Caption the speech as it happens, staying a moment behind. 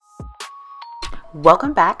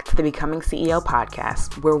Welcome back to the Becoming CEO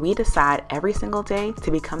podcast, where we decide every single day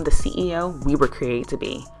to become the CEO we were created to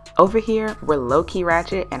be. Over here, we're low-key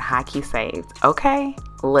ratchet and high-key saved, okay?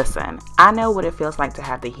 Listen, I know what it feels like to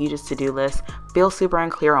have the hugest to-do list, feel super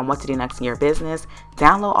unclear on what to do next in your business,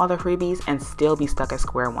 download all the freebies, and still be stuck at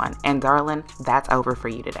square one. And darling, that's over for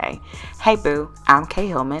you today. Hey boo, I'm Kay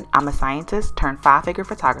Hillman. I'm a scientist turned five-figure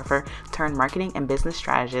photographer turned marketing and business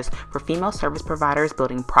strategist for female service providers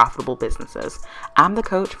building profitable businesses. I'm the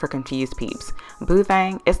coach for confused peeps. Boo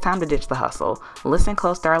thang, it's time to ditch the hustle. Listen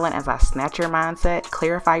close, darling, as I snatch your mindset,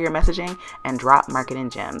 clarify your messaging, and drop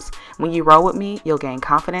marketing gems. When you roll with me, you'll gain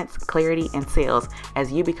confidence, clarity, and sales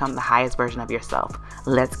as you become the highest version of yourself.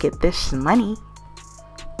 Let's get this money.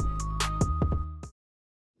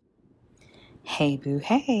 Hey boo,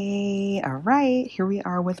 hey. All right, here we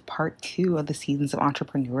are with part 2 of the Seasons of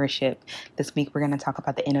Entrepreneurship. This week we're going to talk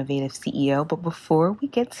about the innovative CEO, but before we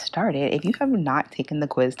get started, if you have not taken the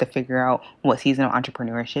quiz to figure out what season of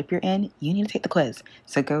entrepreneurship you're in, you need to take the quiz.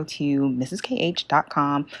 So go to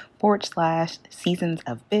mrskh.com/seasons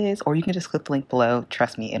of biz, or you can just click the link below.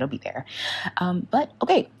 Trust me, it'll be there. But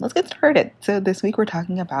okay, let's get started. So this week we're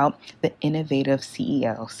talking about the innovative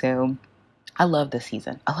CEO. So I love this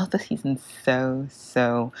season. I love the season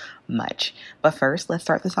so much. But first, let's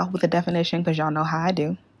start this off with a definition because y'all know how I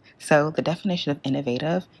do. So the definition of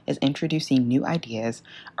innovative is introducing new ideas,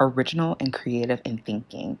 original and creative in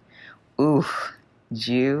thinking. Ooh,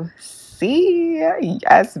 juicy.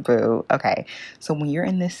 Yes, boo. Okay, so when you're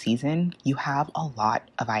in this season, you have a lot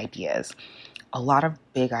of ideas, a lot of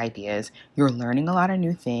big ideas. You're learning a lot of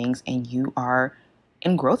new things and you are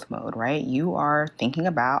in growth mode, right? You are thinking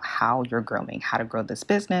about how you're growing, how to grow this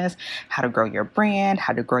business, how to grow your brand,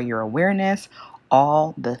 how to grow your awareness,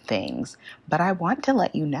 all the things. But I want to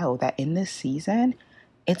let you know that in this season,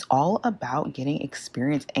 it's all about getting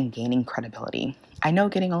experience and gaining credibility. I know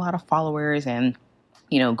getting a lot of followers and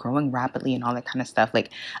growing rapidly and all that kind of stuff. Like,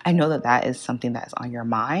 I know that that is something that's on your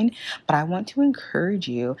mind, but I want to encourage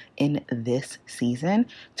you in this season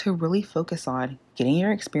to really focus on getting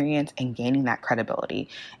your experience and gaining that credibility.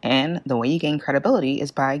 And the way you gain credibility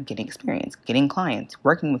is by getting experience, getting clients,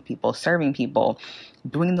 working with people, serving people,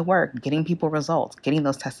 doing the work, getting people results, getting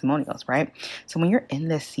those testimonials, right? So when you're in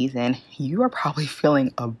this season, you are probably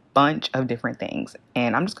feeling a bunch of different things.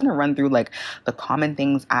 And I'm just going to run through like the common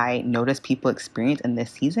things I notice people experience in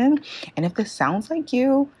this season. And if this sounds like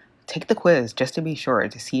you, take the quiz just to be sure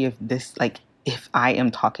to see if I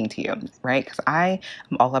am talking to you, right? Because I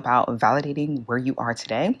am all about validating where you are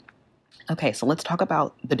today. Okay, so let's talk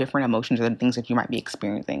about the different emotions or the things that you might be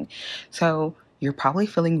experiencing. So you're probably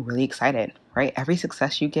feeling really excited, right? Every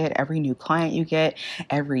success you get, every new client you get,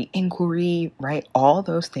 every inquiry, right? All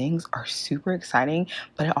those things are super exciting,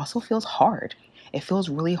 but it also feels hard. It feels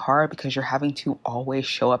really hard because you're having to always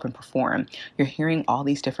show up and perform. You're hearing all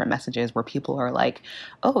these different messages where people are like,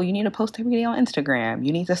 oh, you need to post every day on Instagram.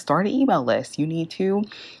 You need to start an email list. You need to,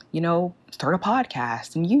 start a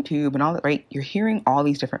podcast and YouTube and all that, right? You're hearing all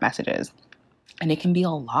these different messages. And it can be a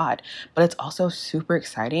lot, but it's also super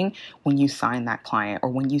exciting when you sign that client or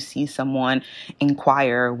when you see someone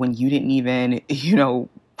inquire when you didn't even,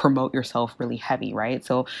 promote yourself really heavy, right?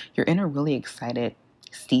 So you're in a really excited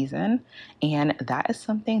season. And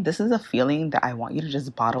this is a feeling that I want you to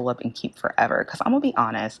just bottle up and keep forever. Because I'm going to be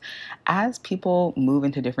honest, as people move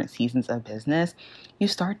into different seasons of business, you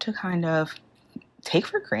start to kind of take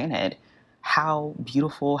for granted how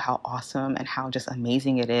beautiful, how awesome, and how just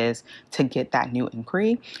amazing it is to get that new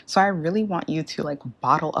inquiry. So I really want you to like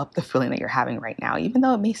bottle up the feeling that you're having right now. Even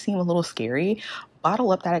though it may seem a little scary,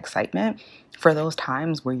 bottle up that excitement for those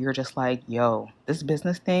times where you're just like, yo, this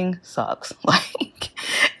business thing sucks. Like,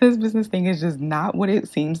 this business thing is just not what it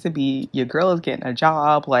seems to be. Your girl is getting a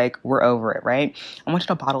job. Like, we're over it, right? I want you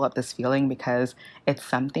to bottle up this feeling because it's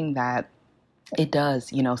something that it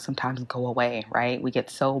does, sometimes go away, right? We get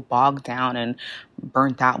so bogged down and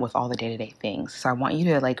burnt out with all the day-to-day things. So I want you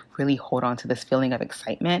to like really hold on to this feeling of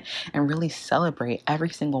excitement and really celebrate every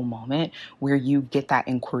single moment where you get that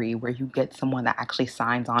inquiry, where you get someone that actually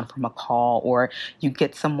signs on from a call, or you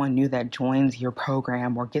get someone new that joins your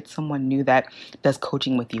program, or get someone new that does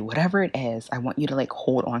coaching with you. Whatever it is, I want you to like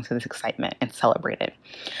hold on to this excitement and celebrate it.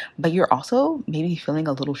 But you're also maybe feeling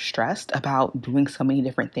a little stressed about doing so many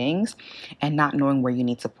different things and not knowing where you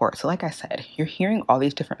need support. So like I said, you're hearing all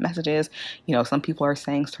these different messages. Some people are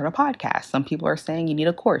saying start a podcast. Some people are saying you need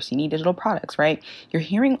a course, you need digital products, right? You're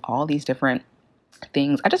hearing all these different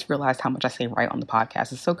things. I just realized how much I say right on the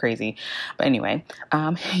podcast. It's so crazy. But anyway,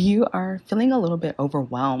 you are feeling a little bit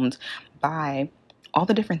overwhelmed by all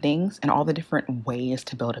the different things and all the different ways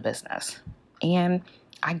to build a business. And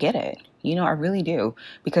I get it. I really do.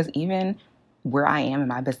 Because even where I am in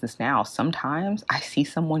my business now, sometimes I see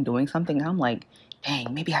someone doing something and I'm like,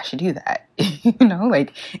 dang, maybe I should do that.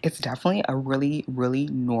 Like it's definitely a really, really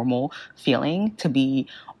normal feeling to be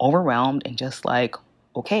overwhelmed and just like,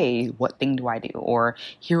 okay, what thing do I do? Or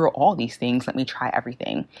here are all these things. Let me try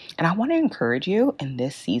everything. And I want to encourage you in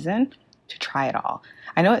this season to try it all.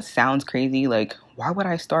 I know it sounds crazy. Like, why would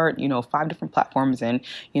I start, 5 different platforms? And,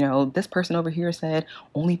 this person over here said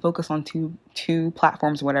only focus on two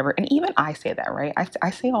platforms or whatever. And even I say that, right?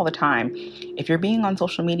 I say all the time, if you're being on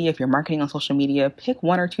social media, if you're marketing on social media, pick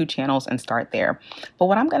 1 or 2 channels and start there. But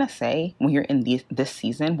what I'm going to say when you're in this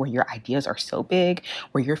season where your ideas are so big,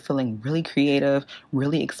 where you're feeling really creative,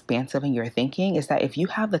 really expansive in your thinking, is that if you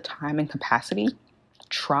have the time and capacity,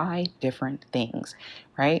 try different things,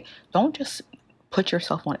 right? Don't just put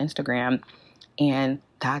yourself on Instagram and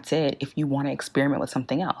that's it if you want to experiment with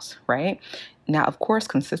something else, right? Now, of course,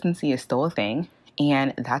 consistency is still a thing.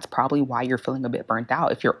 And that's probably why you're feeling a bit burnt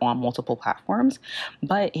out if you're on multiple platforms.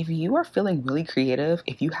 But if you are feeling really creative,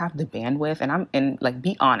 if you have the bandwidth, and like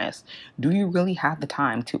be honest, do you really have the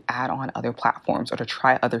time to add on other platforms or to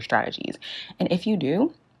try other strategies? And if you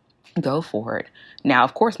do, go for it. Now,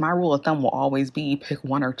 of course, my rule of thumb will always be pick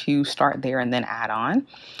 1 or 2, start there, and then add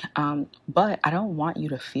on. But I don't want you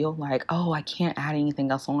to feel like, oh, I can't add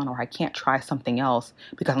anything else on, or I can't try something else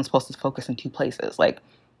because I'm supposed to focus in 2 places. Like,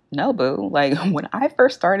 no, boo. Like, when I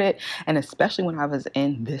first started, and especially when I was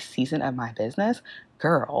in this season of my business,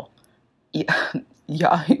 girl, yeah,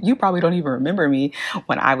 y'all, you probably don't even remember me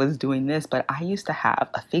when I was doing this, but I used to have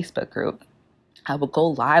a Facebook group. I would go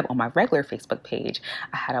live on my regular Facebook page.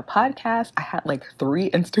 I had a podcast. I had like 3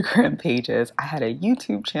 Instagram pages. I had a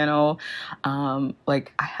YouTube channel.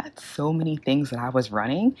 Like I had so many things that I was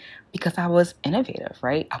running because I was innovative,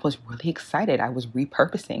 right? I was really excited. I was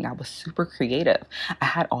repurposing. I was super creative. I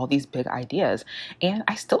had all these big ideas and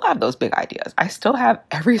I still have those big ideas. I still have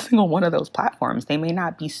every single one of those platforms. They may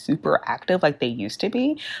not be super active like they used to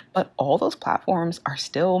be, but all those platforms are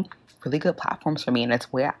still really good platforms for me, and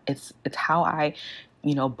it's how I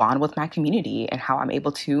bond with my community and how I'm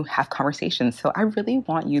able to have conversations. So I really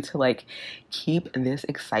want you to like keep this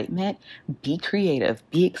excitement, be creative,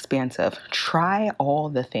 be expansive, try all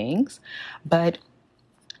the things, but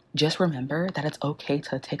just remember that it's okay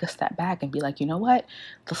to take a step back and be like, you know what?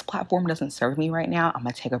 This platform doesn't serve me right now. I'm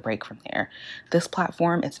going to take a break from there. This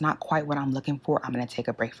platform, it's not quite what I'm looking for. I'm going to take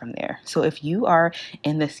a break from there. So if you are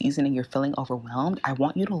in this season and you're feeling overwhelmed, I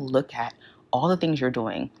want you to look at all the things you're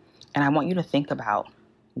doing and I want you to think about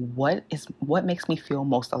what makes me feel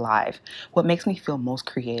most alive, what makes me feel most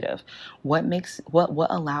creative, what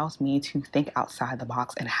allows me to think outside the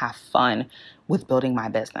box and have fun with building my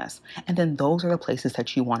business. And then those are the places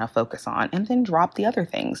that you want to focus on, and then drop the other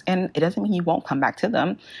things. And it doesn't mean you won't come back to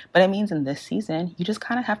them, but it means in this season you just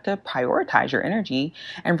kind of have to prioritize your energy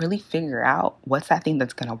and really figure out what's that thing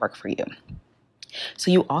that's going to work for you.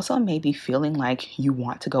 So you also may be feeling like you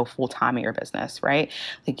want to go full time in your business, right?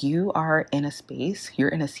 Like you are in a space, you're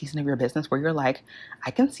in a season of your business where you're like,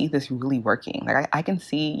 I can see this really working. Like I can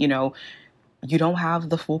see, you don't have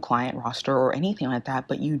the full client roster or anything like that,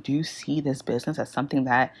 but you do see this business as something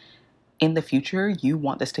that in the future, you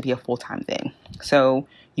want this to be a full-time thing. So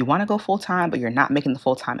you want to go full-time, but you're not making the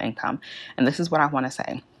full-time income. And this is what I want to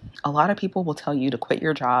say. A lot of people will tell you to quit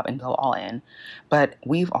your job and go all in, but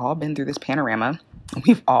we've all been through this panorama.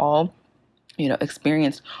 We've all,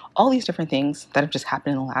 experienced all these different things that have just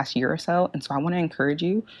happened in the last year or so. And so I want to encourage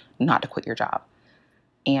you not to quit your job.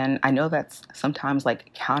 And I know that's sometimes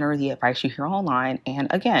like counter the advice you hear online. And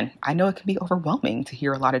again, I know it can be overwhelming to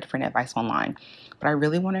hear a lot of different advice online, but I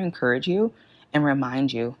really want to encourage you and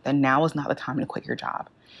remind you that now is not the time to quit your job.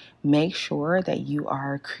 Make sure that you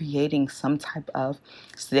are creating some type of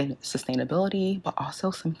sustainability, but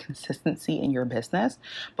also some consistency in your business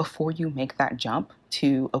before you make that jump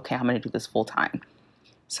to, okay, I'm going to do this full time.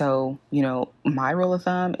 So, my rule of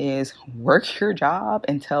thumb is work your job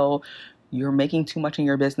until you're making too much in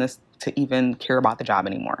your business to even care about the job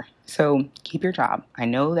anymore. So keep your job. I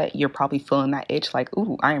know that you're probably feeling that itch like,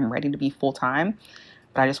 ooh, I am ready to be full time.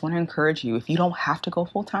 But I just want to encourage you, if you don't have to go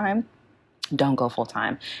full time, don't go full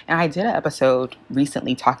time. And I did an episode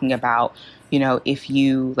recently talking about, if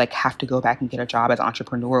you like have to go back and get a job as an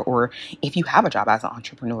entrepreneur, or if you have a job as an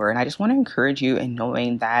entrepreneur. And I just want to encourage you in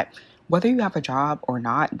knowing that whether you have a job or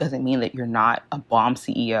not doesn't mean that you're not a bomb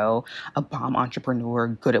CEO, a bomb entrepreneur,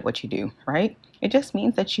 good at what you do, right? It just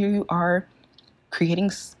means that you are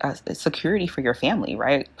creating security for your family,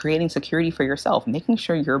 right? Creating security for yourself, making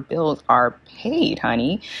sure your bills are paid,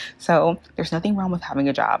 honey. So there's nothing wrong with having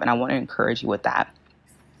a job, and I want to encourage you with that.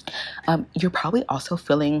 You're probably also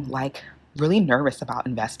feeling like really nervous about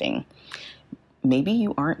investing. Maybe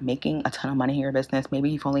you aren't making a ton of money in your business. Maybe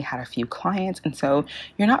you've only had a few clients. And so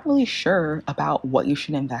you're not really sure about what you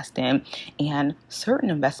should invest in. And certain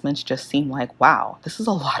investments just seem like, wow, this is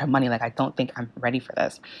a lot of money. Like, I don't think I'm ready for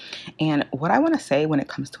this. And what I want to say when it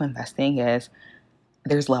comes to investing is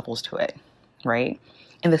there's levels to it, right?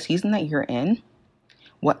 In the season that you're in,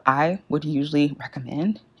 what I would usually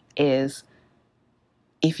recommend is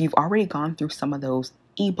if you've already gone through some of those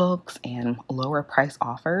ebooks and lower price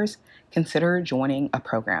offers, consider joining a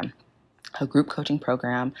program, a group coaching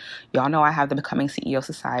program. Y'all know I have the Becoming CEO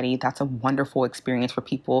Society. That's a wonderful experience for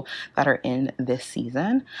people that are in this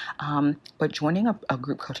season. But joining a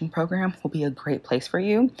group coaching program will be a great place for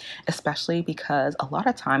you, especially because a lot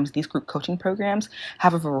of times these group coaching programs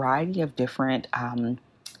have a variety of different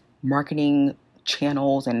marketing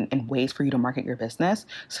channels and ways for you to market your business,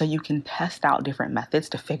 so you can test out different methods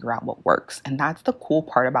to figure out what works. And that's the cool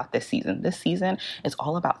part about this season. This season is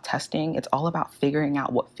all about testing. It's all about figuring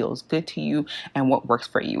out what feels good to you and what works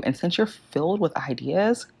for you. And since you're filled with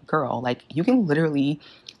ideas, girl, like you can literally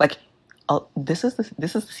like this is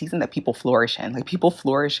the season that people flourish in. Like people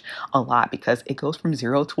flourish a lot because it goes from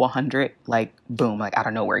 0 to 100 like boom, like out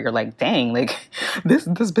of nowhere. You're like, dang, like this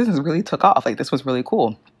business really took off. Like this was really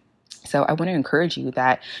cool. So I want to encourage you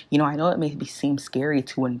that, I know it may seem scary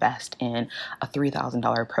to invest in a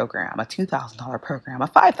 $3,000 program, a $2,000 program, a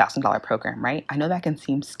 $5,000 program, right? I know that can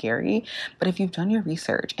seem scary, but if you've done your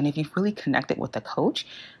research and if you've really connected with a coach,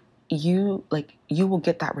 you will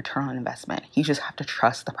get that return on investment. You just have to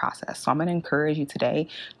trust the process. So I'm going to encourage you today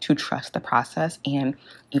to trust the process. And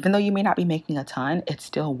even though you may not be making a ton, it's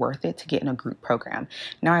still worth it to get in a group program.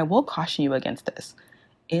 Now, I will caution you against this.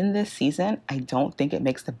 In this season, I don't think it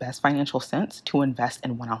makes the best financial sense to invest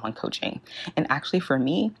in one-on-one coaching. And actually for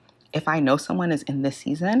me, if I know someone is in this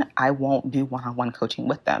season, I won't do one-on-one coaching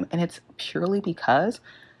with them. And it's purely because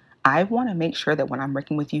I want to make sure that when I'm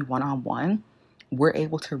working with you one-on-one, we're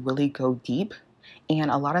able to really go deep. And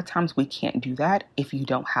a lot of times we can't do that if you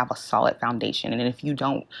don't have a solid foundation and if you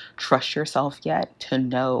don't trust yourself yet to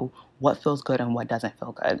know what feels good and what doesn't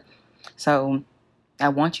feel good. So I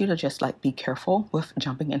want you to just be careful with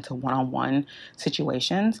jumping into one-on-one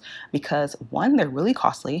situations because one, they're really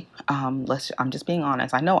costly. I'm just being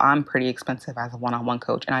honest. I know I'm pretty expensive as a one-on-one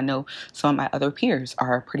coach, and I know some of my other peers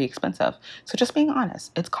are pretty expensive. So just being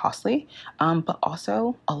honest, it's costly. But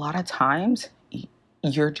also a lot of times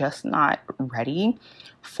you're just not ready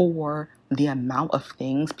for the amount of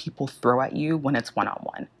things people throw at you when it's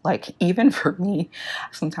one-on-one. Like even for me,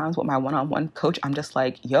 sometimes with my one-on-one coach, I'm just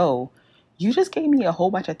like, yo, you just gave me a whole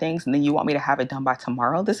bunch of things and then you want me to have it done by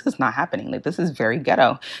tomorrow? This is not happening. Like, this is very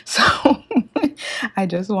ghetto. So I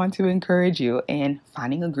just want to encourage you in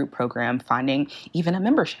finding a group program, finding even a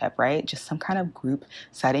membership, right? Just some kind of group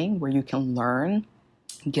setting where you can learn,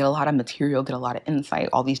 get a lot of material, get a lot of insight,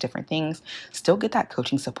 all these different things, still get that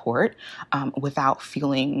coaching support without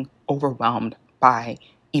feeling overwhelmed by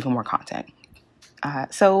even more content.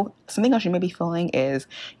 So something else you may be feeling is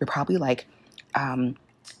you're probably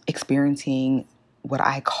experiencing what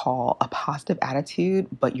I call a positive attitude,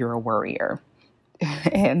 but you're a worrier.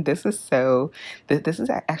 And this is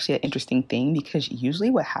actually an interesting thing because usually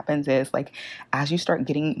what happens is as you start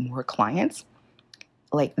getting more clients,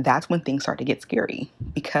 that's when things start to get scary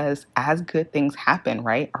because as good things happen,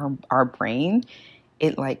 right? Our brain,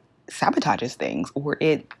 it sabotages things or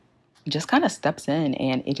it just kind of steps in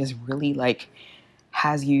and it just really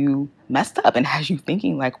has you messed up and has you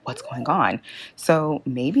thinking what's going on. So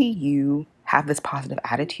maybe you have this positive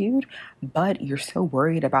attitude, but you're so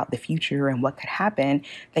worried about the future and what could happen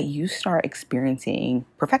that you start experiencing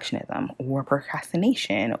perfectionism or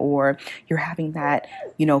procrastination, or you're having that,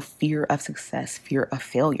 fear of success, fear of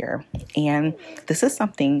failure. And this is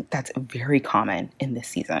something that's very common in this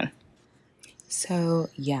season. So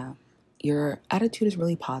yeah, your attitude is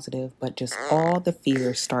really positive, but just all the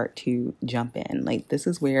fears start to jump in. This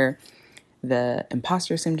is where the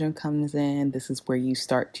imposter syndrome comes in. This is where you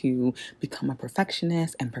start to become a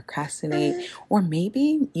perfectionist and procrastinate. Or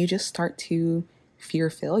maybe you just start to fear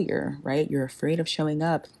failure, right? You're afraid of showing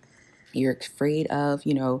up. You're afraid of,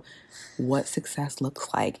 what success looks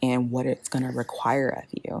like and what it's going to require of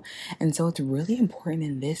you. And so it's really important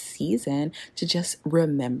in this season to just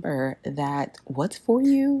remember that what's for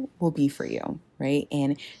you will be for you, right?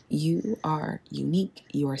 And you are unique,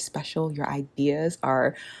 you are special, your ideas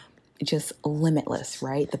are just limitless,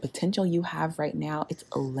 right? The potential you have right now, it's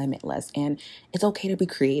limitless, and it's okay to be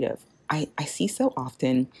creative. I see so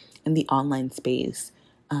often in the online space,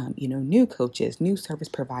 new coaches, new service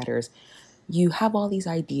providers, you have all these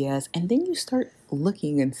ideas, and then you start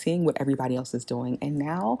looking and seeing what everybody else is doing, and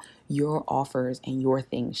now your offers and your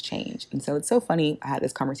things change. And so it's so funny. I had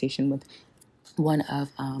this conversation with one of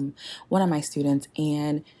one of my students,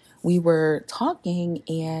 and we were talking,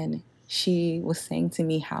 and she was saying to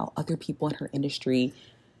me how other people in her industry,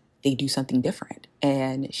 they do something different.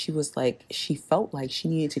 And she was like, she felt like she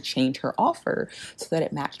needed to change her offer so that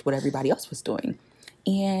it matched what everybody else was doing.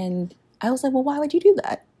 And I was like, well, why would you do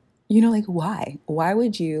that? Like, why? Why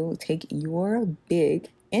would you take your big,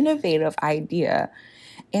 innovative idea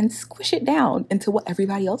and squish it down into what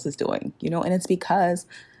everybody else is doing? And it's because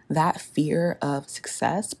that fear of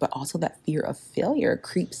success, but also that fear of failure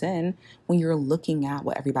creeps in when you're looking at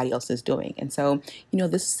what everybody else is doing. And so,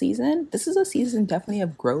 this is a season definitely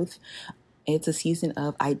of growth. It's a season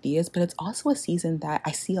of ideas, but it's also a season that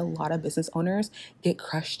I see a lot of business owners get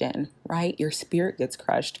crushed in, right? Your spirit gets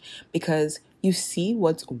crushed because you see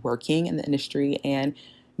what's working in the industry and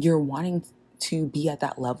you're wanting to be at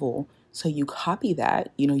that level. So you copy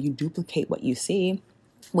that, you duplicate what you see,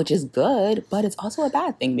 which is good, but it's also a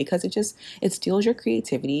bad thing because it steals your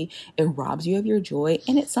creativity, it robs you of your joy,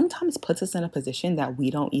 and it sometimes puts us in a position that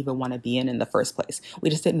we don't even want to be in the first place.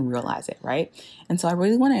 We just didn't realize it, right? And so I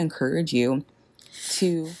really want to encourage you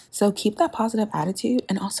to keep that positive attitude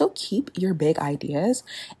and also keep your big ideas,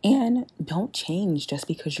 and don't change just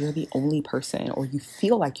because you're the only person or you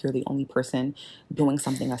feel like you're the only person doing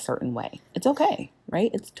something a certain way. It's okay,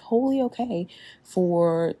 right? It's totally okay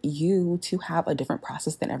for you to have a different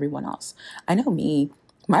process than everyone else. I know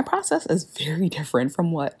my process is very different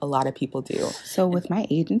from what a lot of people do. So with my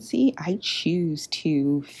agency, I choose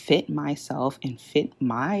to fit myself and fit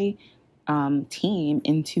my team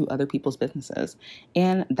into other people's businesses.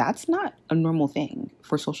 And that's not a normal thing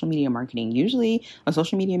for social media marketing. Usually a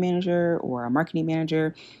social media manager or a marketing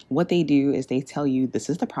manager, what they do is they tell you, this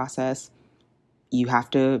is the process. You have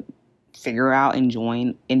to figure out and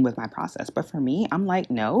join in with my process. But for me, I'm like,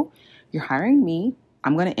 no, you're hiring me.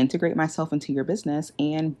 I'm going to integrate myself into your business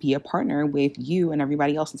and be a partner with you and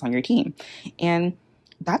everybody else that's on your team. And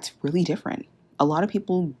that's really different. A lot of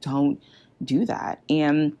people don't do that.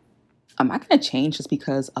 And I'm not going to change just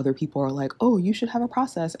because other people are like, oh, you should have a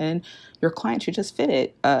process and your client should just fit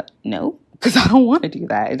it. No, because I don't want to do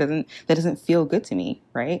that. That doesn't feel good to me,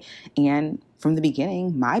 right? And from the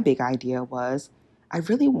beginning, my big idea was I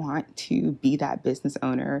really want to be that business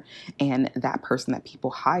owner and that person that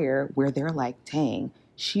people hire where they're like, dang,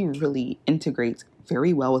 she really integrates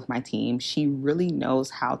very well with my team. She really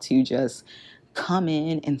knows how to just come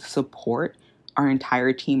in and support our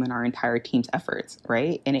entire team and our entire team's efforts,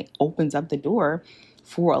 right? And it opens up the door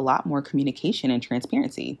for a lot more communication and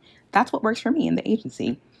transparency. That's what works for me in the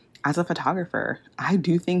agency. As a photographer, I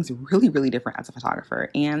do things really, really different as a photographer,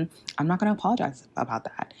 and I'm not going to apologize about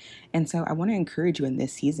that. And so I want to encourage you in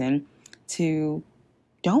this season to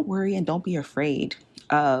don't worry and don't be afraid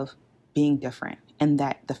of being different, and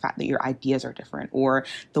that the fact that your ideas are different or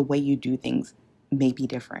the way you do things may be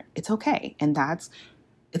different. It's okay. And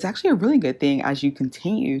it's actually a really good thing as you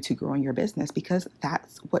continue to grow in your business, because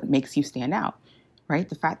that's what makes you stand out, right?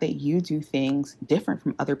 The fact that you do things different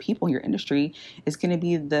from other people in your industry is going to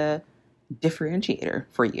be the differentiator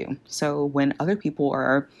for you. So when other people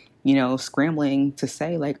are, scrambling to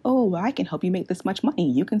say like, oh, well, I can help you make this much money,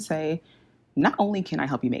 you can say, not only can I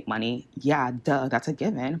help you make money, yeah, duh, that's a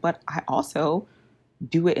given, but I also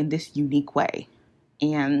do it in this unique way.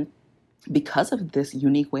 And because of this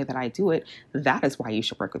unique way that I do it, that is why you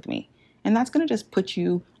should work with me. And that's going to just put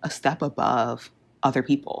you a step above other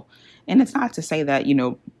people. And it's not to say that,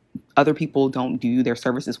 other people don't do their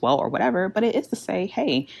services well or whatever, but it is to say,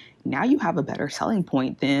 hey, now you have a better selling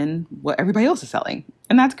point than what everybody else is selling.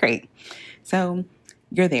 And that's great. So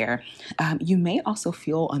you're there. You may also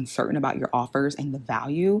feel uncertain about your offers and the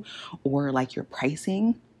value or like your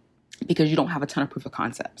pricing, because you don't have a ton of proof of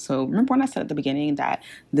concept. So remember when I said at the beginning that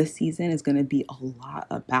this season is going to be a lot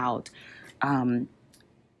about,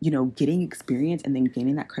 getting experience and then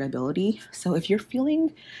gaining that credibility. So if you're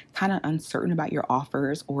feeling kind of uncertain about your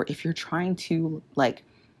offers, or if you're trying to like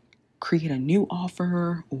create a new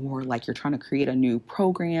offer, or like you're trying to create a new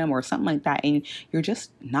program or something like that, and you're just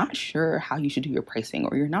not sure how you should do your pricing,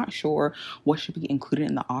 or you're not sure what should be included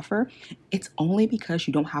in the offer, it's only because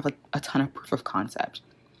you don't have a ton of proof of concept.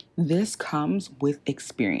 This comes with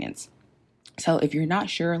experience. So if you're not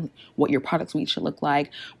sure what your product suite should look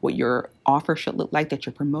like, what your offer should look like that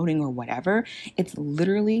you're promoting or whatever, it's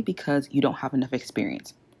literally because you don't have enough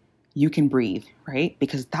experience. You can breathe, right?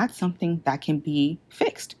 Because that's something that can be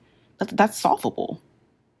fixed. That's solvable.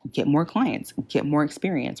 Get more clients, get more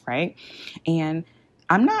experience, right? And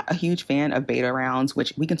I'm not a huge fan of beta rounds,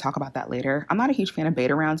 which we can talk about that later. I'm not a huge fan of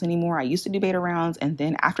beta rounds anymore. I used to do beta rounds, and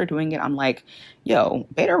then after doing it, I'm like, yo,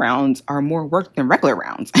 beta rounds are more work than regular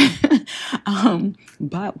rounds.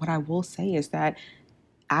 But what I will say is that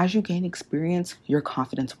as you gain experience, your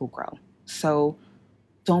confidence will grow. So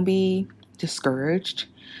don't be discouraged.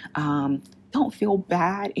 Don't feel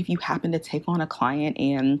bad if you happen to take on a client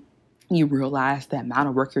and you realize the amount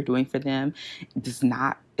of work you're doing for them is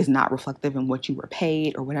not reflective in what you were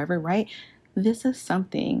paid or whatever, right? This is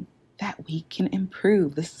something that we can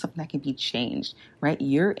improve. This is something that can be changed, right?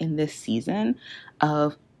 You're in this season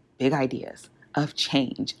of big ideas, of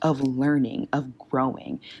change, of learning, of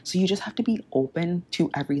growing. So you just have to be open to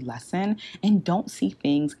every lesson and don't see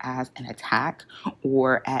things as an attack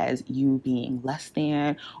or as you being less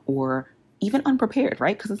than or even unprepared,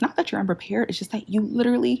 right? Because it's not that you're unprepared, it's just that you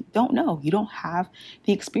literally don't know. You don't have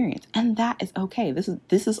the experience. And that is okay. This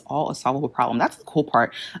is all a solvable problem. That's the cool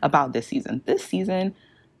part about this season. This season,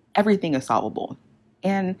 everything is solvable.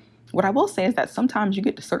 And what I will say is that sometimes you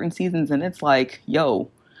get to certain seasons and it's like, yo,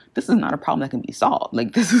 this is not a problem that can be solved.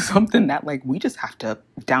 Like this is something that like we just have to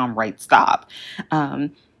downright stop.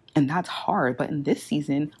 And that's hard. But in this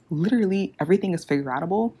season, literally everything is figure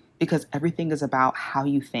outable because everything is about how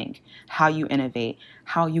you think, how you innovate,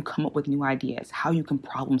 how you come up with new ideas, how you can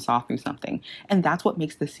problem solve through something. And that's what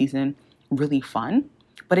makes this season really fun.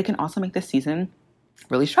 But it can also make this season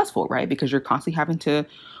really stressful, right? Because you're constantly having to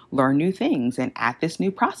learn new things and add this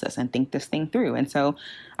new process and think this thing through. And so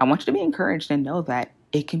I want you to be encouraged and know that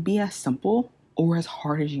it can be as simple or as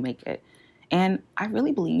hard as you make it. And I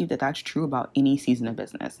really believe that that's true about any season of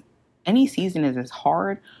business. Any season is as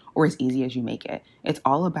hard or as easy as you make it. It's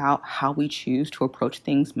all about how we choose to approach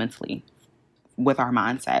things mentally with our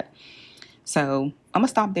mindset. So I'm gonna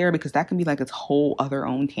stop there because that can be like its whole other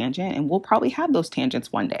own tangent, and we'll probably have those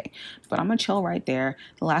tangents one day. But I'm gonna chill right there.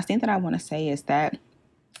 The last thing that I want to say is that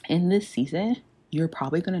in this season, you're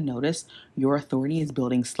probably going to notice your authority is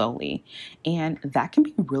building slowly. And that can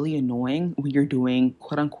be really annoying when you're doing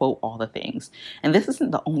quote unquote all the things. And this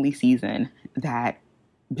isn't the only season that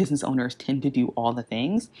business owners tend to do all the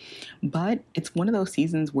things, but it's one of those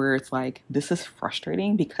seasons where it's like, this is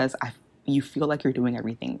frustrating because you feel like you're doing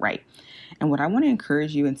everything right. And what I want to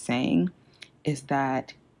encourage you in saying is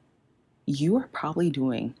that you are probably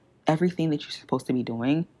doing everything that you're supposed to be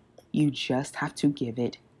doing. You just have to give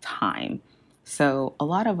it time. So a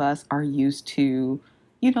lot of us are used to,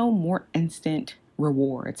 more instant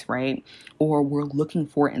rewards, right? Or we're looking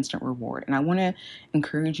for instant reward. And I want to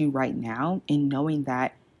encourage you right now in knowing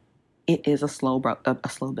that it is a slow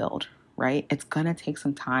build, right? It's going to take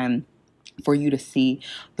some time for you to see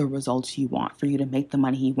the results you want, for you to make the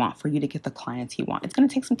money you want, for you to get the clients you want. It's going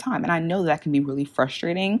to take some time. And I know that can be really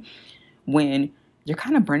frustrating when you're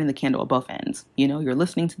kind of burning the candle at both ends. You're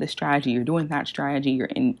listening to this strategy, you're doing that strategy,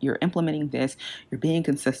 you're implementing this, you're being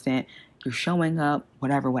consistent, you're showing up,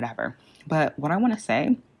 whatever. But what I want to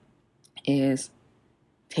say is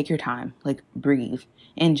take your time, like breathe,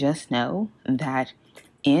 and just know that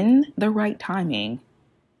in the right timing,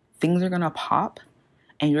 things are going to pop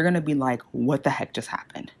and you're going to be like, what the heck just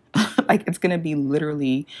happened? Like it's going to be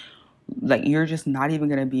literally like, you're just not even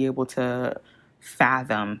going to be able to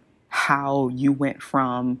fathom how you went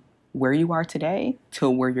from where you are today to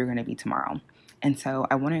where you're going to be tomorrow. And so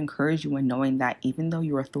I want to encourage you in knowing that even though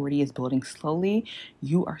your authority is building slowly,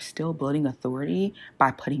 you are still building authority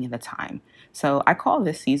by putting in the time. So I call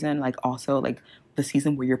this season like also like the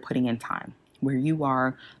season where you're putting in time, where you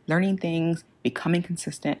are learning things, becoming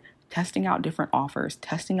consistent, testing out different offers,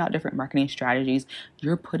 testing out different marketing strategies.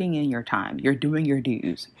 You're putting in your time. You're doing your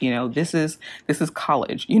dues. This is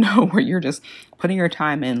college, where you're just putting your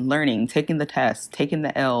time in, learning, taking the tests, taking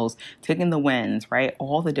the L's, taking the wins, right?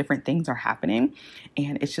 All the different things are happening.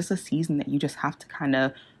 And it's just a season that you just have to kind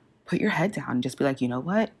of put your head down and just be like, you know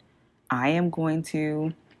what? I am going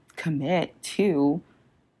to commit to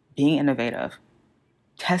being innovative,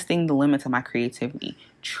 testing the limits of my creativity,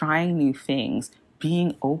 trying new things,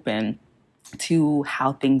 being open to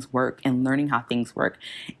how things work and learning how things work,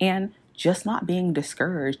 and just not being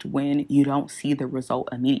discouraged when you don't see the result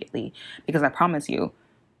immediately. Because I promise you,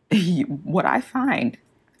 what I find,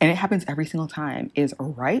 and it happens every single time, is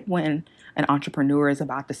right when an entrepreneur is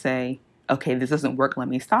about to say, okay, this doesn't work, let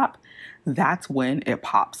me stop, that's when it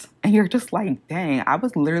pops. And you're just like, dang, I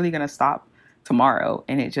was literally going to stop tomorrow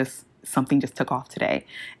and something just took off today.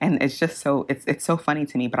 And it's just it's so funny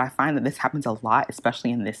to me, but I find that this happens a lot, especially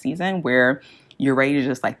in this season where you're ready to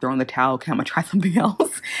just like throw in the towel, okay, I'm gonna try something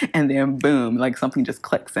else. And then boom, like something just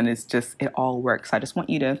clicks and it all works. So I just want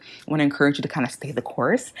to encourage you to kind of stay the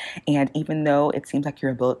course. And even though it seems like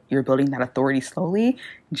you're building that authority slowly,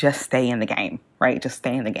 just stay in the game, right? Just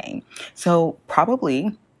stay in the game. So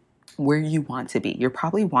probably where you want to be. You're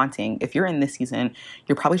probably wanting, if you're in this season,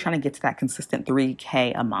 you're probably trying to get to that consistent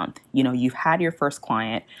 3K a month. You know, you've had your first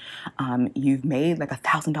client, you've made like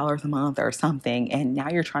 $1,000 a month or something, and now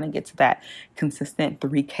you're trying to get to that consistent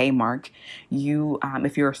 3K mark.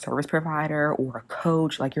 If you're a service provider or a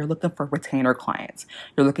coach, like you're looking for retainer clients.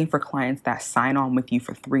 You're looking for clients that sign on with you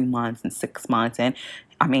for 3 months and 6 months. And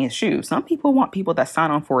I mean, shoot, some people want people that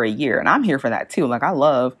sign on for a year, and I'm here for that too. Like I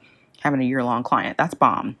love having a year-long client. That's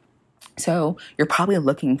bomb. So you're probably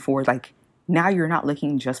looking for like, now you're not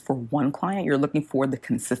looking just for one client, you're looking for the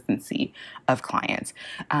consistency of clients.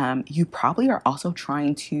 You probably are also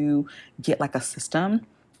trying to get like a system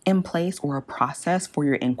in place or a process for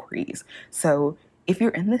your inquiries. So if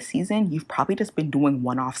you're in this season, you've probably just been doing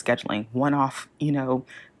one-off scheduling, one-off,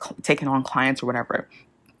 taking on clients or whatever.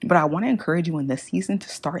 But I want to encourage you in this season to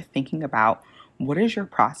start thinking about what is your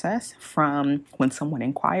process from when someone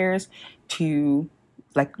inquires to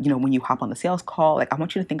when you hop on the sales call. Like I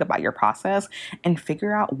want you to think about your process and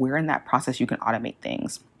figure out where in that process you can automate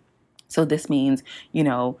things. So this means,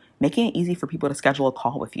 making it easy for people to schedule a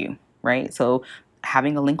call with you, right? So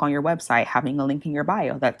having a link on your website, having a link in your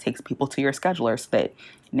bio that takes people to your scheduler so that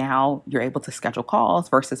now you're able to schedule calls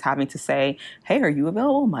versus having to say, hey, are you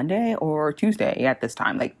available Monday or Tuesday at this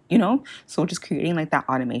time? So just creating like that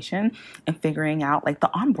automation and figuring out like the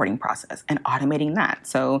onboarding process and automating that.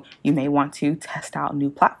 So you may want to test out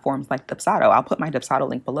new platforms like Dubsado. I'll put my Dubsado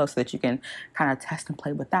link below so that you can kind of test and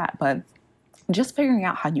play with that. But just figuring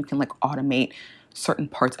out how you can like automate certain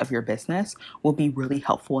parts of your business will be really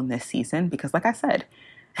helpful in this season because like I said,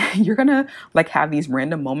 you're gonna like have these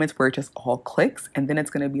random moments where it just all clicks and then it's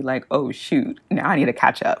gonna be like, oh shoot, now I need to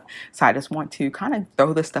catch up. So I just want to kind of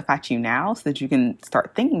throw this stuff at you now so that you can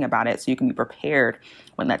start thinking about it so you can be prepared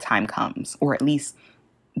when that time comes, or at least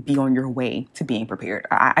be on your way to being prepared.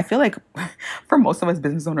 I feel like for most of us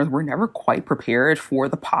business owners, we're never quite prepared for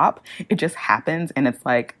the pop. It just happens and it's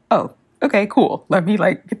like, oh, okay, cool. Let me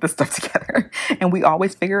like get this stuff together. And we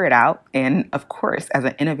always figure it out. And of course, as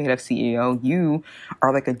an innovative CEO, you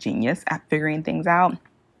are like a genius at figuring things out.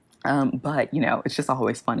 But it's just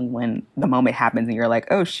always funny when the moment happens and you're like,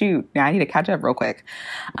 oh shoot, now I need to catch up real quick.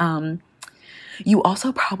 You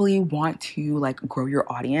also probably want to like grow your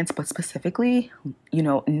audience, but specifically,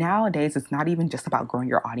 nowadays it's not even just about growing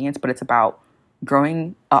your audience, but it's about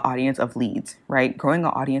growing an audience of leads, right? Growing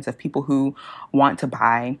an audience of people who want to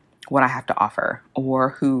buy what I have to offer, or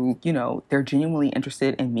who, they're genuinely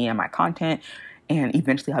interested in me and my content, and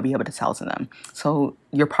eventually I'll be able to sell to them. So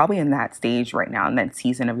you're probably in that stage right now, in that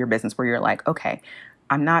season of your business where you're like, okay,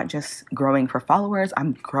 I'm not just growing for followers,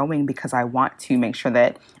 I'm growing because I want to make sure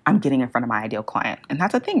that I'm getting in front of my ideal client. And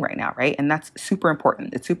that's a thing right now, right? And that's super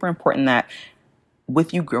important. It's super important that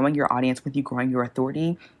with you growing your audience, with you growing your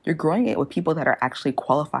authority, you're growing it with people that are actually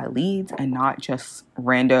qualified leads and not just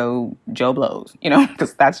rando Joe Blows,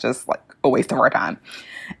 because that's just like a waste of our time.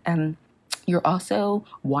 And you're also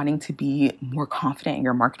wanting to be more confident in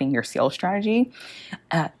your marketing, your sales strategy.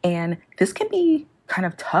 And this can be kind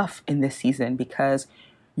of tough in this season because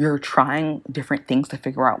you're trying different things to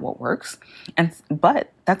figure out what works.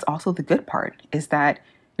 But that's also the good part, is that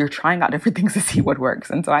you're trying out different things to see what works.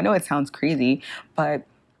 And so I know it sounds crazy, but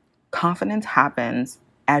confidence happens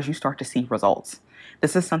as you start to see results.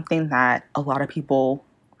 This is something that a lot of people,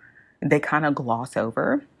 they kind of gloss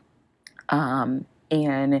over.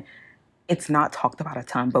 And it's not talked about a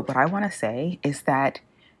ton. But what I want to say is that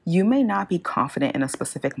you may not be confident in a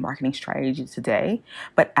specific marketing strategy today,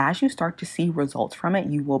 but as you start to see results from it,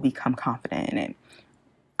 you will become confident in it.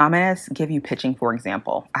 I'm going to give you pitching, for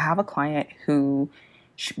example. I have a client who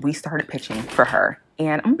we started pitching for her.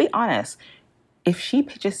 And I'm going to be honest, if she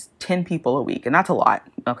pitches 10 people a week, and that's a lot,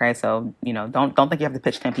 okay? So, don't think you have to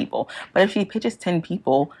pitch 10 people. But if she pitches 10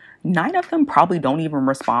 people, 9 of them probably don't even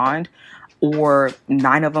respond, or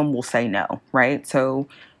 9 of them will say no, right? So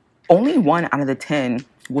only 1 out of the 10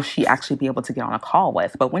 will she actually be able to get on a call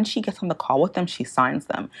with. But when she gets on the call with them, she signs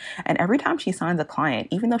them. And every time she signs a client,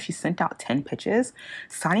 even though she sent out 10 pitches,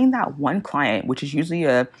 signing that one client, which is usually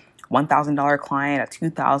a $1,000 client, a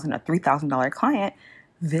 $2,000, a $3,000 client,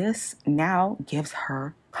 this now gives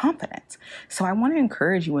her confidence. So I want to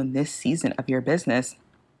encourage you in this season of your business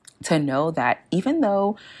to know that even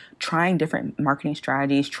though trying different marketing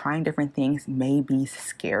strategies, trying different things may be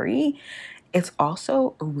scary, it's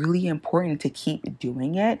also really important to keep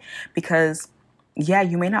doing it, because yeah,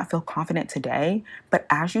 you may not feel confident today, but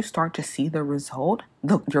as you start to see the result,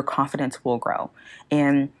 your confidence will grow.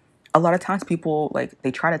 And a lot of times people like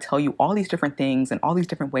they try to tell you all these different things and all these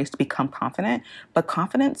different ways to become confident, but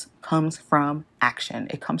confidence comes from action.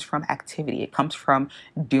 It comes from activity. It comes from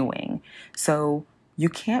doing. So you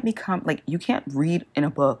can't become like you can't read in a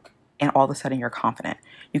book and all of a sudden you're confident.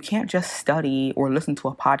 You can't just study or listen to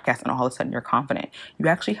a podcast and all of a sudden you're confident. You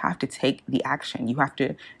actually have to take the action. You have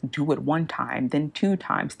to do it one time, then two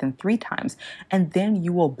times, then three times, and then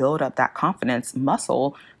you will build up that confidence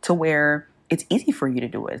muscle to where it's easy for you to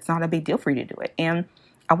do it. It's not a big deal for you to do it. And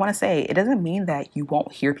I want to say it doesn't mean that you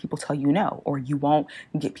won't hear people tell you no or you won't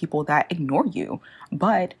get people that ignore you,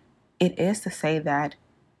 but it is to say that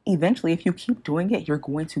eventually, if you keep doing it, you're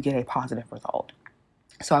going to get a positive result.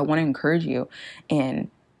 So I want to encourage you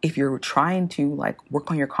in if you're trying to like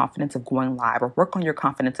work on your confidence of going live or work on your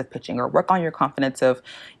confidence of pitching or work on your confidence of,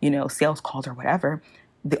 sales calls or whatever,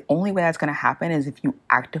 the only way that's going to happen is if you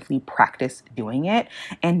actively practice doing it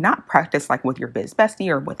and not practice like with your biz bestie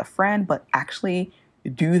or with a friend, but actually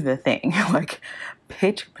do the thing, like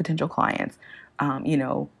pitch potential clients,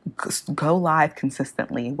 go live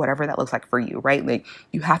consistently, whatever that looks like for you, right? Like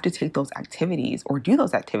you have to take those activities or do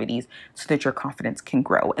those activities so that your confidence can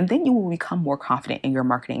grow. And then you will become more confident in your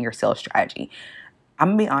marketing, your sales strategy. I'm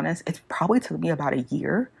gonna be honest, it's probably took me about a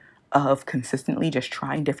year of consistently just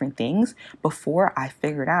trying different things before I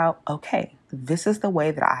figured out, okay, this is the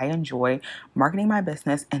way that I enjoy marketing my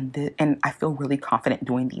business and I feel really confident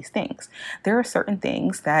doing these things. There are certain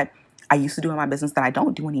things that I used to do in my business that I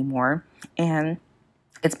don't do anymore, and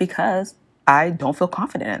it's because I don't feel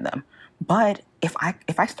confident in them. But if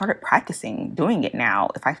I started practicing doing it now,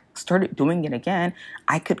 if I started doing it again,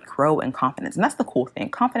 I could grow in confidence. And that's the cool thing.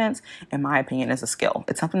 Confidence, in my opinion, is a skill.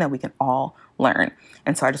 It's something that we can all learn.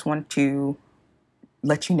 And so I just wanted to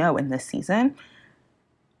let you know in this season,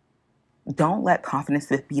 don't let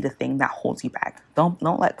confidence be the thing that holds you back.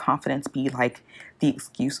 Don't let confidence be like the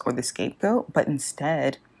excuse or the scapegoat, but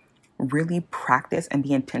instead really practice and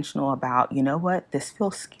be intentional about, you know what, this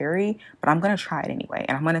feels scary, but I'm going to try it anyway.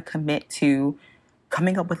 And I'm going to commit to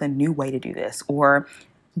coming up with a new way to do this or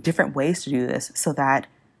different ways to do this so that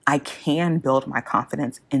I can build my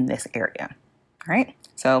confidence in this area. All right.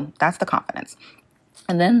 So that's the confidence.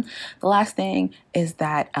 And then the last thing is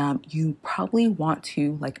that you probably want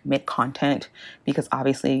to like make content because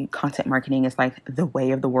obviously content marketing is like the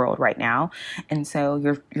way of the world right now. And so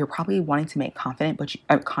you're probably wanting to make content, but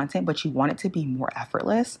you want it to be more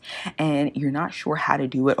effortless and you're not sure how to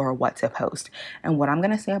do it or what to post. And what I'm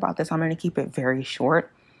going to say about this, I'm going to keep it very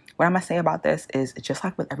short. What I'm going to say about this is just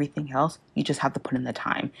like with everything else, you just have to put in the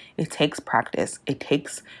time. It takes practice. It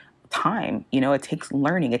takes time, it takes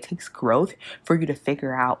learning, it takes growth for you to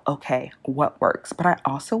figure out, okay, what works. But I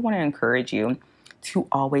also want to encourage you to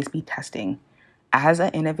always be testing. As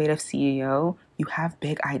an innovative CEO, you have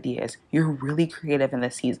big ideas. You're really creative in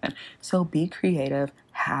this season. So be creative,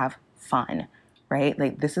 have fun, right?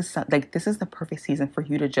 Like this is the perfect season for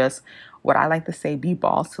you to just, what I like to say, be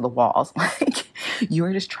balls to the walls. Like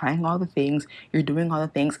you're just trying all the things, you're doing all the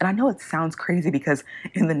things. And I know it sounds crazy because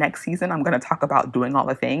in the next season, I'm going to talk about doing all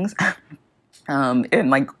the things and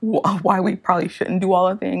like why we probably shouldn't do all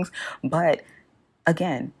the things. But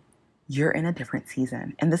again, you're in a different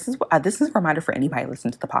season. And this is a reminder for anybody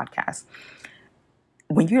listening to the podcast.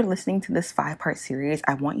 When you're listening to this 5-part series,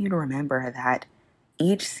 I want you to remember that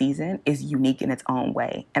each season is unique in its own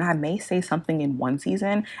way. And I may say something in one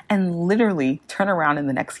season and literally turn around in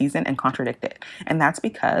the next season and contradict it. And that's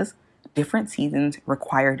because different seasons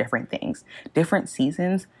require different things. Different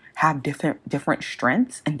seasons have different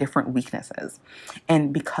strengths and different weaknesses.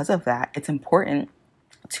 And because of that, it's important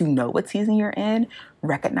to know what season you're in,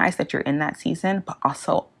 recognize that you're in that season, but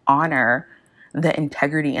also honor the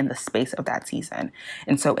integrity and the space of that season.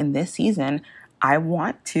 And so in this season, I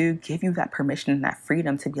want to give you that permission and that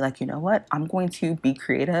freedom to be like, you know what? I'm going to be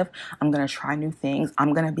creative. I'm going to try new things.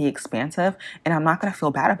 I'm going to be expansive and I'm not going to feel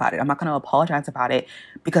bad about it. I'm not going to apologize about it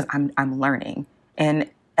because I'm learning. And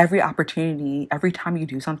every opportunity, every time you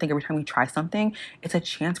do something, every time you try something, it's a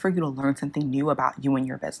chance for you to learn something new about you and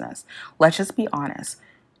your business. Let's just be honest.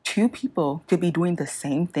 Two people could be doing the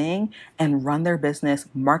same thing and run their business,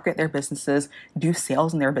 market their businesses, do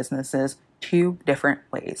sales in their businesses two different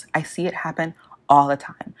ways. I see it happen all the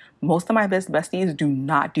time. Most of my besties do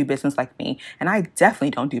not do business like me, and I definitely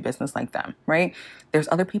don't do business like them, right? There's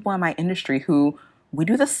other people in my industry who we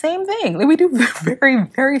do the same thing. We do very,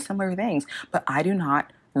 very similar things, but I do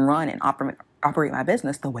not run and operate my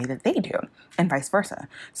business the way that they do, and vice versa.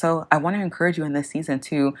 So I want to encourage you in this season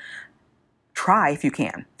to try, if you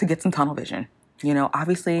can, to get some tunnel vision.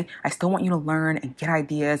 Obviously, I still want you to learn and get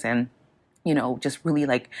ideas and, just really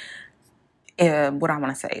like, what I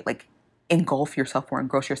want to say, like, engulf yourself or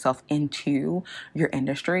engross yourself into your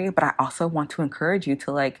industry. But I also want to encourage you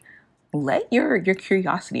to like let your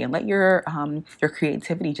curiosity and let your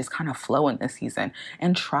creativity just kind of flow in this season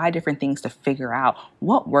and try different things to figure out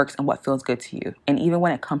what works and what feels good to you. And even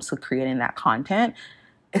when it comes to creating that content,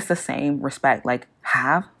 it's the same respect. Like,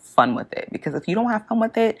 have fun with it, because if you don't have fun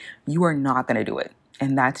with it, you are not going to do it.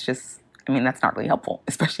 And that's just, that's not really helpful,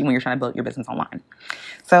 especially when you're trying to build your business online.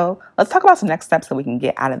 So let's talk about some next steps so we can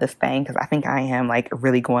get out of this thing, because I think I am like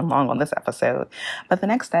really going long on this episode. But the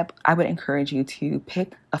next step, I would encourage you to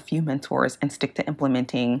pick a few mentors and stick to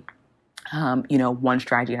implementing, one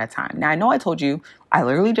strategy at a time. Now, I know I told you, I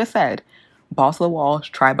literally just said, balls to the walls,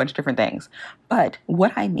 try a bunch of different things. But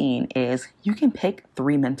what I mean is you can pick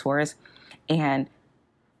 3 mentors, and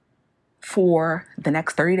for the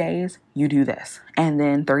next 30 days, you do this. And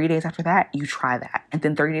then 30 days after that, you try that. And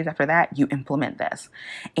then 30 days after that, you implement this.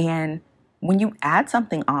 And when you add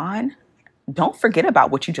something on, don't forget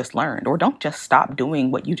about what you just learned, or don't just stop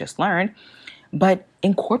doing what you just learned, but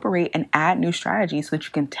incorporate and add new strategies so that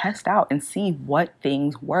you can test out and see what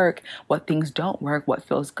things work, what things don't work, what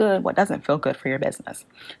feels good, what doesn't feel good for your business.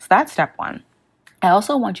 So that's step 1. I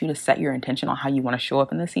also want you to set your intention on how you want to show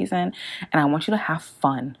up in this season. And I want you to have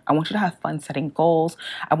fun. I want you to have fun setting goals.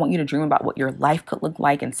 I want you to dream about what your life could look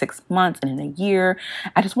like in 6 months and in a year.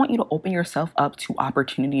 I just want you to open yourself up to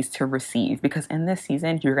opportunities to receive, because in this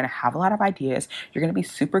season, you're going to have a lot of ideas. You're going to be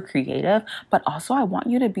super creative. But also, I want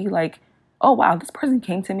you to be like, oh, wow, this person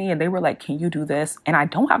came to me and they were like, can you do this? And I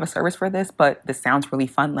don't have a service for this, but this sounds really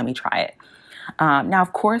fun. Let me try it. Now,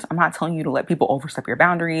 of course, I'm not telling you to let people overstep your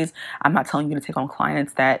boundaries. I'm not telling you to take on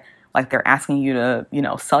clients that like they're asking you to,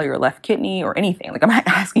 sell your left kidney or anything. Like, I'm not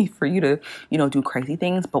asking for you to, do crazy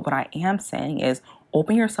things. But what I am saying is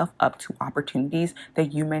open yourself up to opportunities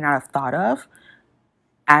that you may not have thought of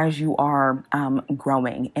as you are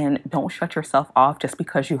growing. And don't shut yourself off just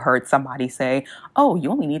because you heard somebody say, oh, you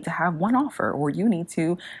only need to have 1 offer, or you need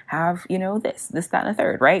to have, this, that, and the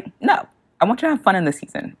third, right? No. I want you to have fun in this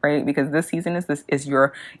season, right? Because this season is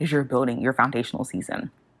your building, your foundational season.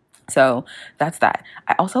 So that's that.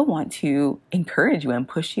 I also want to encourage you and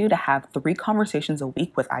push you to have 3 conversations a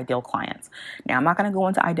week with ideal clients. Now, I'm not going to go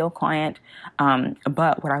into ideal client,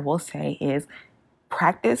 but what I will say is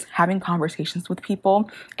practice having conversations with people.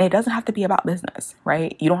 And it doesn't have to be about business,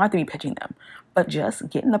 right? You don't have to be pitching them, but just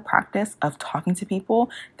get in the practice of talking to people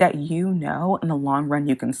that in the long run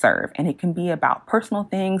you can serve. And it can be about personal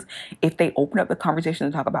things. If they open up the conversation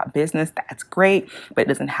to talk about business, that's great, but it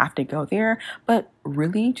doesn't have to go there. But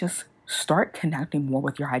really just start connecting more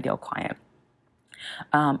with your ideal client.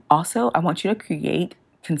 Also, I want you to create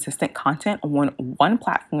consistent content on one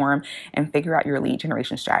platform and figure out your lead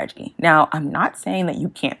generation strategy. Now, I'm not saying that you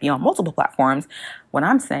can't be on multiple platforms. What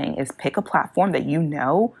I'm saying is pick a platform that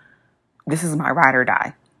this is my ride or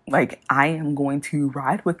die. Like, I am going to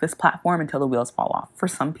ride with this platform until the wheels fall off. For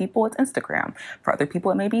some people, it's Instagram. For other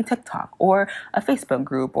people, it may be TikTok or a Facebook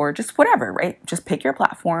group or just whatever, right? Just pick your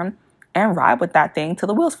platform and ride with that thing till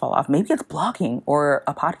the wheels fall off. Maybe it's blogging or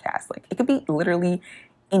a podcast. Like, it could be literally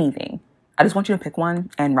anything. I just want you to pick one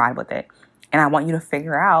and ride with it. And I want you to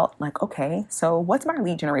figure out, like, okay, so what's my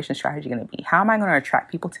lead generation strategy going to be? How am I going to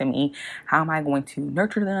attract people to me? How am I going to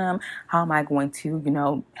nurture them? How am I going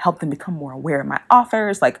to, help them become more aware of my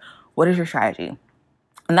offers? Like, what is your strategy?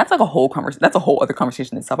 And that's like a whole conversation. That's a whole other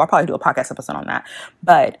conversation itself. I'll probably do a podcast episode on that.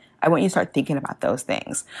 But I want you to start thinking about those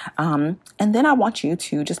things. And then I want you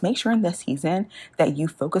to just make sure in this season that you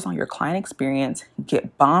focus on your client experience,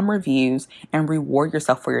 get bomb reviews, and reward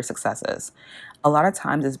yourself for your successes. A lot of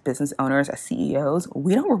times as business owners, as CEOs,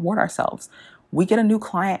 we don't reward ourselves. We get a new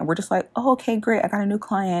client and we're just like, oh, okay, great. I got a new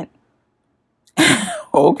client.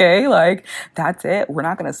 Okay, like, that's it. We're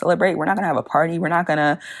not going to celebrate. We're not going to have a party. We're not going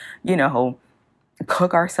to,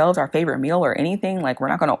 cook ourselves our favorite meal or anything. Like, we're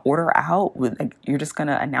not going to order out. You're just going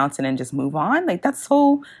to announce it and just move on. Like, that's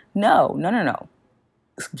so, no.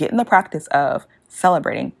 Get in the practice of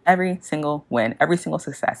celebrating every single win, every single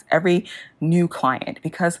success, every new client,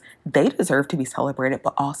 because they deserve to be celebrated,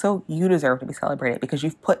 but also you deserve to be celebrated because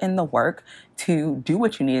you've put in the work to do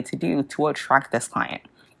what you needed to do to attract this client.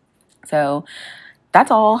 So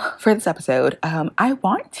that's all for this episode. I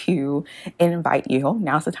want to invite you,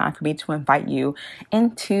 now's the time for me to invite you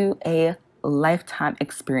into a lifetime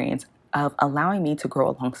experience of allowing me to grow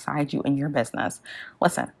alongside you in your business.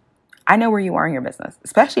 Listen, I know where you are in your business,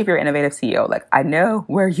 especially if you're an innovative CEO. Like, I know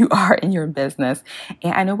where you are in your business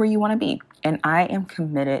and I know where you want to be. And I am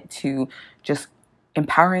committed to just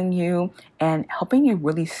empowering you and helping you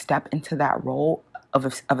really step into that role of a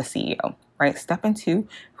CEO, right? Step into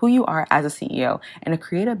who you are as a CEO and to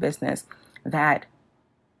create a business that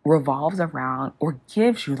revolves around or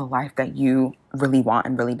gives you the life that you really want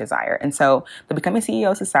and really desire. And so the Becoming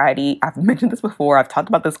CEO Society, I've mentioned this before, I've talked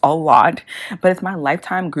about this a lot, but it's my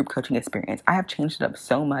lifetime group coaching experience. I have changed it up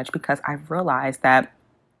so much because I've realized that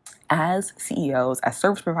as CEOs, as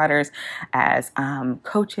service providers, as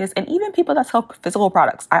coaches, and even people that sell physical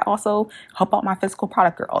products. I also help out my physical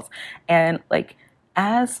product girls. And like,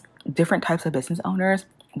 as different types of business owners,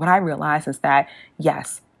 what I realize is that,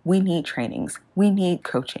 yes, we need trainings, we need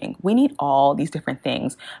coaching, we need all these different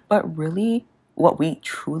things, but really what we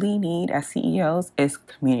truly need as CEOs is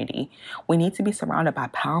community. We need to be surrounded by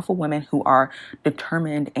powerful women who are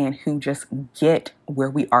determined and who just get where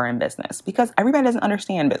we are in business, because everybody doesn't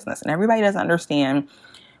understand business and everybody doesn't understand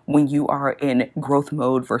when you are in growth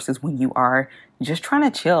mode versus when you are just trying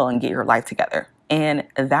to chill and get your life together. And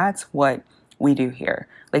that's what we do here.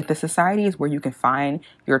 Like, the society is where you can find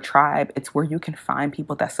your tribe. It's where you can find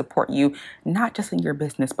people that support you, not just in your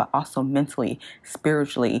business, but also mentally,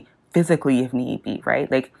 spiritually, physically, if need be, right?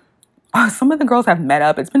 Like, some of the girls have met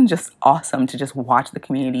up. It's been just awesome to just watch the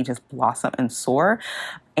community just blossom and soar.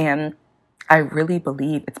 And I really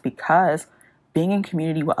believe it's because being in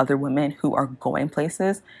community with other women who are going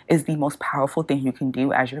places is the most powerful thing you can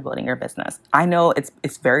do as you're building your business. I know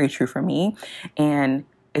it's very true for me, and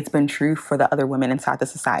it's been true for the other women inside the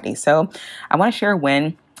society. So I want to share a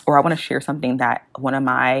win, or I want to share something that one of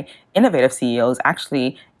my innovative CEOs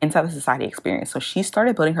actually inside the society experienced. So she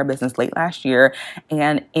started building her business late last year,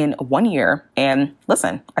 and in 1 year, and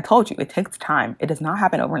listen, I told you, it takes time. It does not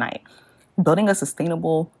happen overnight. Building a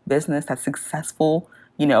sustainable business that's successful,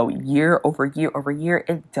 year over year over year,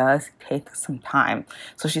 it does take some time.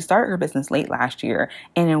 So she started her business late last year,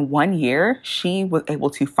 and in 1 year, she was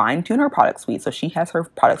able to fine tune her product suite. So she has her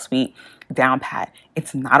product suite down pat.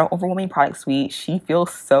 It's not an overwhelming product suite. She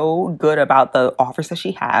feels so good about the offers that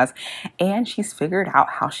she has, and she's figured out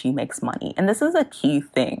how she makes money. And this is a key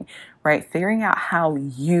thing, right? Figuring out how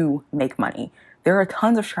you make money. There are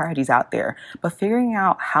tons of strategies out there, but figuring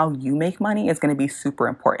out how you make money is going to be super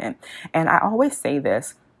important. And I always say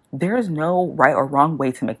this, there is no right or wrong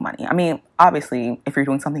way to make money. I mean, obviously, if you're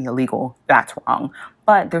doing something illegal, that's wrong,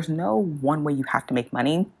 but there's no one way you have to make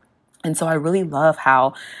money. And so I really love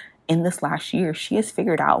how in this last year, she has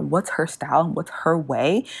figured out what's her style and what's her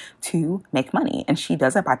way to make money. And she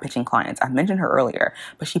does it by pitching clients. I mentioned her earlier,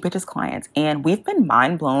 but she pitches clients. And we've been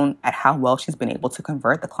mind blown at how well she's been able to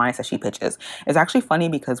convert the clients that she pitches. It's actually funny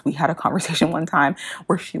because we had a conversation one time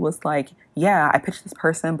where she was like, yeah, I pitched this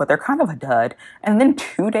person, but they're kind of a dud. And then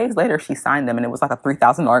 2 days later, she signed them and it was like a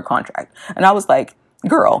 $3,000 contract. And I was like,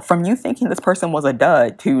 girl, from you thinking this person was a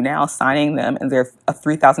dud to now signing them and they're a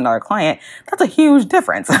 $3,000 client, that's a huge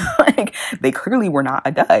difference. Like, they clearly were not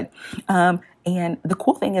a dud. And the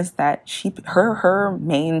cool thing is that her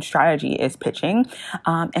main strategy is pitching,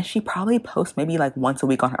 and she probably posts maybe like once a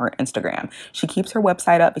week on her Instagram. She keeps her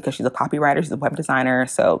website up because she's a copywriter, she's a web designer,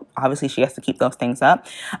 so obviously she has to keep those things up.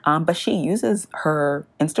 But she uses her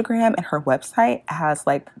Instagram and her website as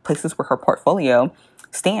like places where her portfolio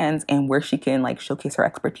stands and where she can like showcase her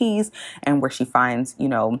expertise and where she finds,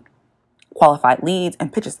 qualified leads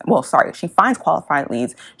and pitches them. Well, sorry, she finds qualified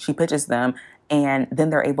leads, she pitches them, and then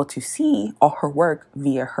they're able to see all her work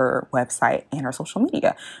via her website and her social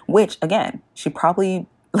media, which again, she probably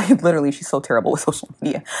like literally, she's so terrible with social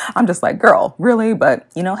media. I'm just like, girl, really? But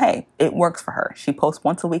hey, it works for her. She posts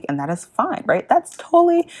once a week and that is fine, right? That's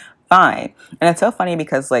totally fine. And it's so funny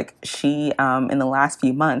because like she, in the last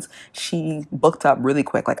few months, she booked up really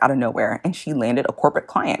quick, like out of nowhere, and she landed a corporate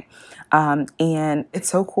client. And it's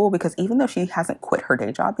so cool because even though she hasn't quit her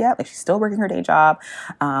day job yet, like she's still working her day job,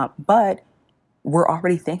 but we're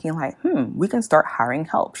already thinking like, we can start hiring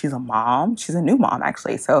help. She's a mom. She's a new mom,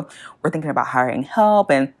 actually. So we're thinking about hiring help,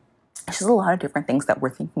 and she's a lot of different things that we're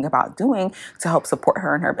thinking about doing to help support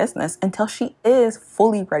her in her business until she is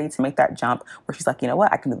fully ready to make that jump where she's like, you know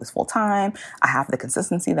what, I can do this full time. I have the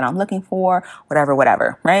consistency that I'm looking for,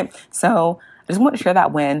 whatever, right? So I just want to share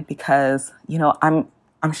that win because,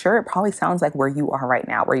 I'm sure it probably sounds like where you are right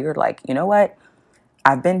now, where you're like, you know what?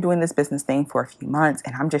 I've been doing this business thing for a few months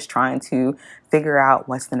and I'm just trying to figure out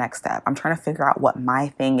what's the next step. I'm trying to figure out what my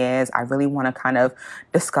thing is. I really want to kind of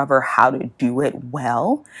discover how to do it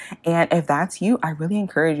well. And if that's you, I really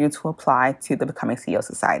encourage you to apply to the Becoming CEO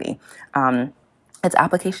Society. It's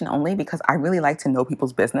application only because I really like to know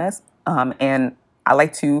people's business. And I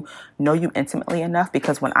like to know you intimately enough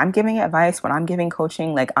because when I'm giving advice, when I'm giving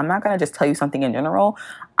coaching, like I'm not going to just tell you something in general.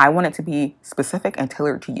 I want it to be specific and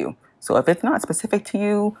tailored to you. So if it's not specific to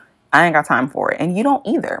you, I ain't got time for it. And you don't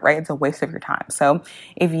either, right? It's a waste of your time. So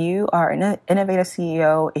if you are an innovative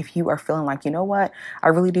CEO, if you are feeling like, you know what, I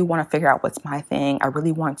really do want to figure out what's my thing. I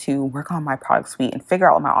really want to work on my product suite and figure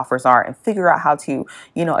out what my offers are and figure out how to,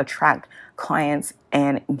 attract clients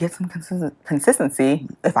and get some consistency,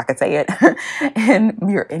 if I could say it, in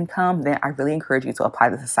your income, then I really encourage you to apply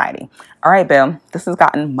to Society. All right, Bill, this has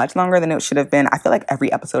gotten much longer than it should have been. I feel like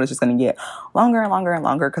every episode is just going to get longer and longer and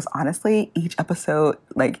longer because honestly, each episode,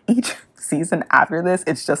 like each season after this,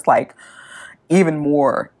 it's just like even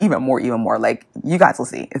more. Like you guys will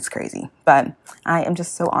see. It's crazy. But I am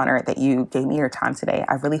just so honored that you gave me your time today.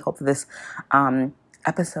 I really hope that this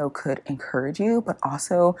episode could encourage you, but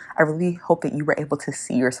also I really hope that you were able to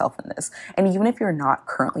see yourself in this. And even if you're not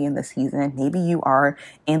currently in this season, maybe you are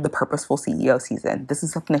in the Purposeful CEO season. This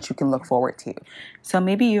is something that you can look forward to. So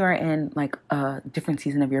maybe you are in like a different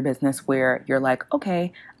season of your business where you're like,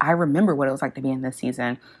 okay, I remember what it was like to be in this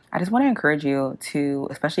season. I just want to encourage you to,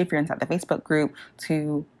 especially if you're inside the Facebook group,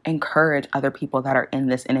 to encourage other people that are in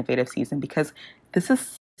this innovative season because this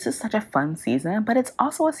is such a fun season, but it's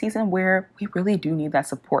also a season where we really do need that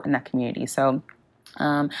support in that community. So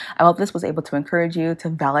I hope this was able to encourage you, to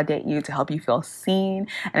validate you, to help you feel seen.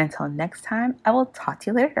 And until next time, I will talk to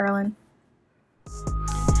you later, darling.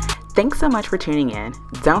 Thanks so much for tuning in.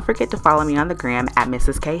 Don't forget to follow me on the gram at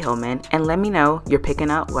Mrs. K. Hillman and let me know you're picking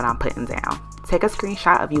up what I'm putting down. Take a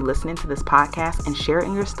screenshot of you listening to this podcast and share it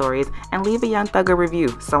in your stories and leave a Young Thugger review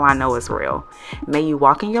so I know it's real. May you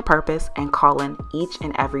walk in your purpose and call in each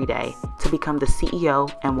and every day to become the CEO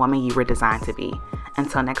and woman you were designed to be.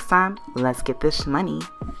 Until next time, let's get this money.